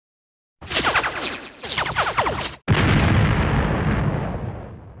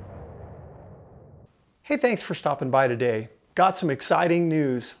Hey, thanks for stopping by today. Got some exciting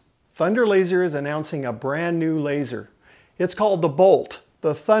news. Thunder Laser is announcing a brand new laser. It's called the Bolt,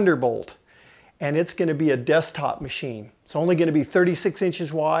 the Thunderbolt, and it's going to be a desktop machine. It's only going to be 36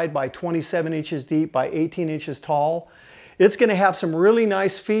 inches wide by 27 inches deep by 18 inches tall. It's going to have some really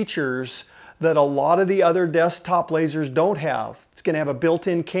nice features that a lot of the other desktop lasers don't have. It's going to have a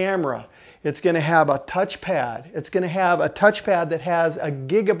built-in camera. It's going to have a touchpad. It's going to have a touchpad that has a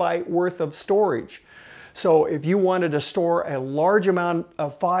gigabyte worth of storage. So if you wanted to store a large amount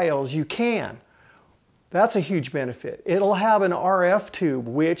of files, you can. That's a huge benefit. It'll have an RF tube,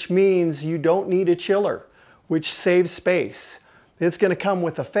 which means you don't need a chiller, which saves space. It's going to come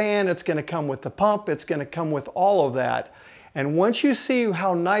with a fan, it's going to come with the pump, it's going to come with all of that. And once you see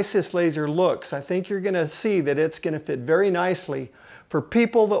how nice this laser looks, I think you're going to see that it's going to fit very nicely for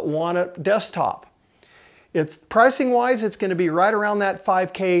people that want a desktop. It's pricing wise, it's going to be right around that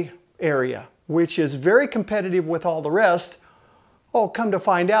 $5K area, which is very competitive with all the rest. Oh, come to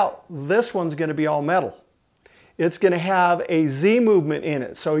find out, this one's going to be all metal. It's going to have a Z movement in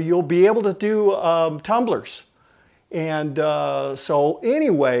it, so you'll be able to do tumblers. And so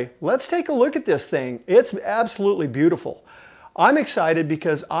anyway, let's take a look at this thing. It's absolutely beautiful. I'm excited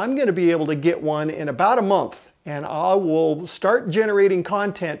because I'm going to be able to get one in about a month, and I will start generating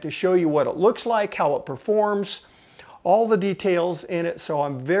content to show you what it looks like, how it performs, all the details in it. So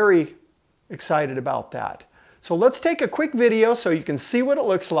I'm very excited about that. So let's take a quick video so you can see what it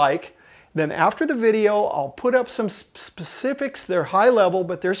looks like. Then after the video, I'll put up some specifics. They're high level,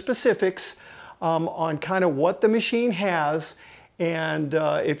 but they're specifics on kind of what the machine has. And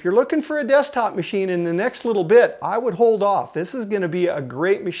if you're looking for a desktop machine in the next little bit, I would hold off. This is going to be a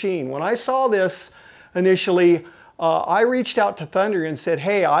great machine. When I saw this initially, I reached out to Thunder and said,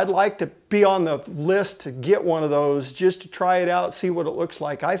 hey, I'd like to be on the list to get one of those just to try it out, see what it looks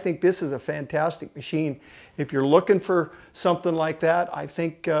like. I think this is a fantastic machine. If you're looking for something like that, I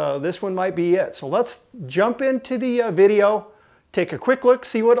think this one might be it. So let's jump into the video, take a quick look,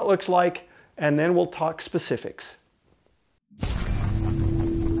 see what it looks like, and then we'll talk specifics.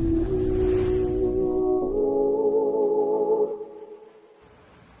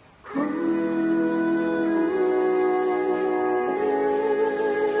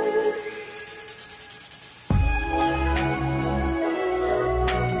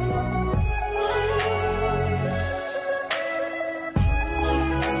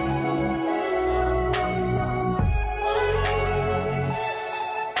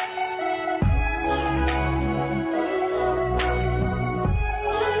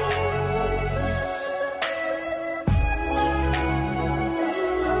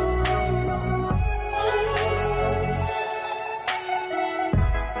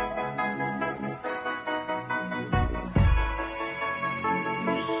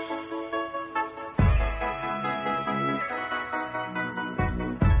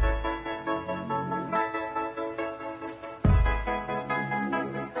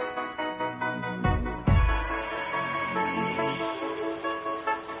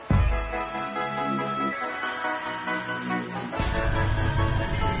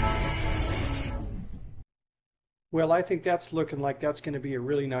 Well, I think that's looking like that's going to be a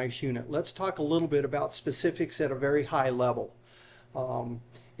really nice unit. Let's talk a little bit about specifics at a very high level.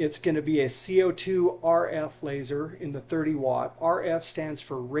 It's going to be a CO2 RF laser in the 30 watt. RF stands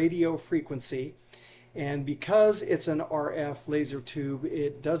for radio frequency. And because it's an RF laser tube,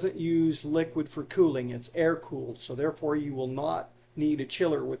 it doesn't use liquid for cooling. It's air cooled. So therefore you will not need a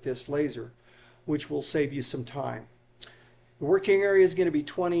chiller with this laser, which will save you some time. The working area is going to be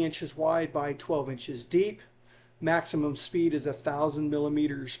 20 inches wide by 12 inches deep. Maximum speed is 1,000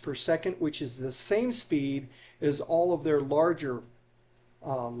 millimeters per second, which is the same speed as all of their larger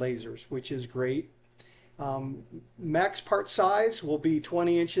lasers, which is great. Max part size will be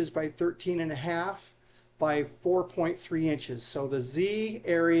 20 inches by 13.5 by 4.3 inches. So the Z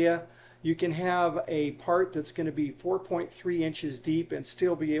area, you can have a part that's going to be 4.3 inches deep and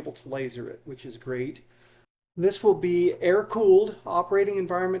still be able to laser it, which is great. This will be air-cooled, operating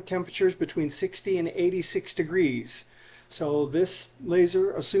environment temperatures between 60 and 86 degrees. So this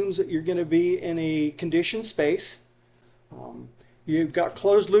laser assumes that you're going to be in a conditioned space. You've got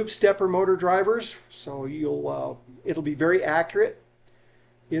closed-loop stepper motor drivers, so it'll be very accurate.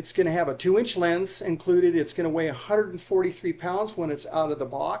 It's going to have a 2-inch lens included. It's going to weigh 143 pounds when it's out of the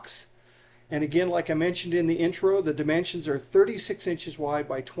box. And again, like I mentioned in the intro, the dimensions are 36 inches wide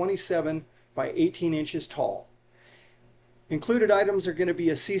by 27 by 18 inches tall. Included items are going to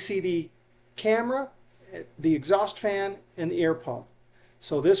be a CCD camera, the exhaust fan, and the air pump.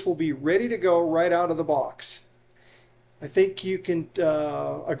 So this will be ready to go right out of the box. I think you can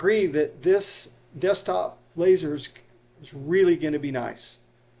agree that this desktop lasers is really going to be nice.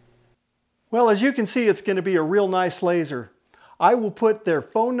 Well, as you can see, it's going to be a real nice laser. I will put their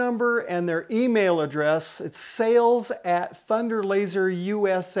phone number and their email address. It's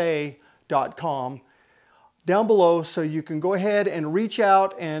sales@thunderlaserusa.com down below, so you can go ahead and reach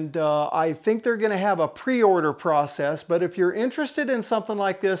out, and I think they're going to have a pre-order process, but if you're interested in something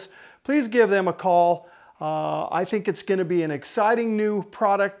like this, please give them a call. I think it's going to be an exciting new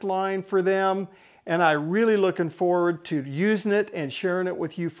product line for them, and I'm really looking forward to using it and sharing it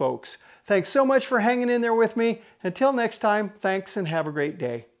with you folks. Thanks so much for hanging in there with me. Until next time, thanks and have a great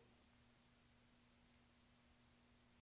day.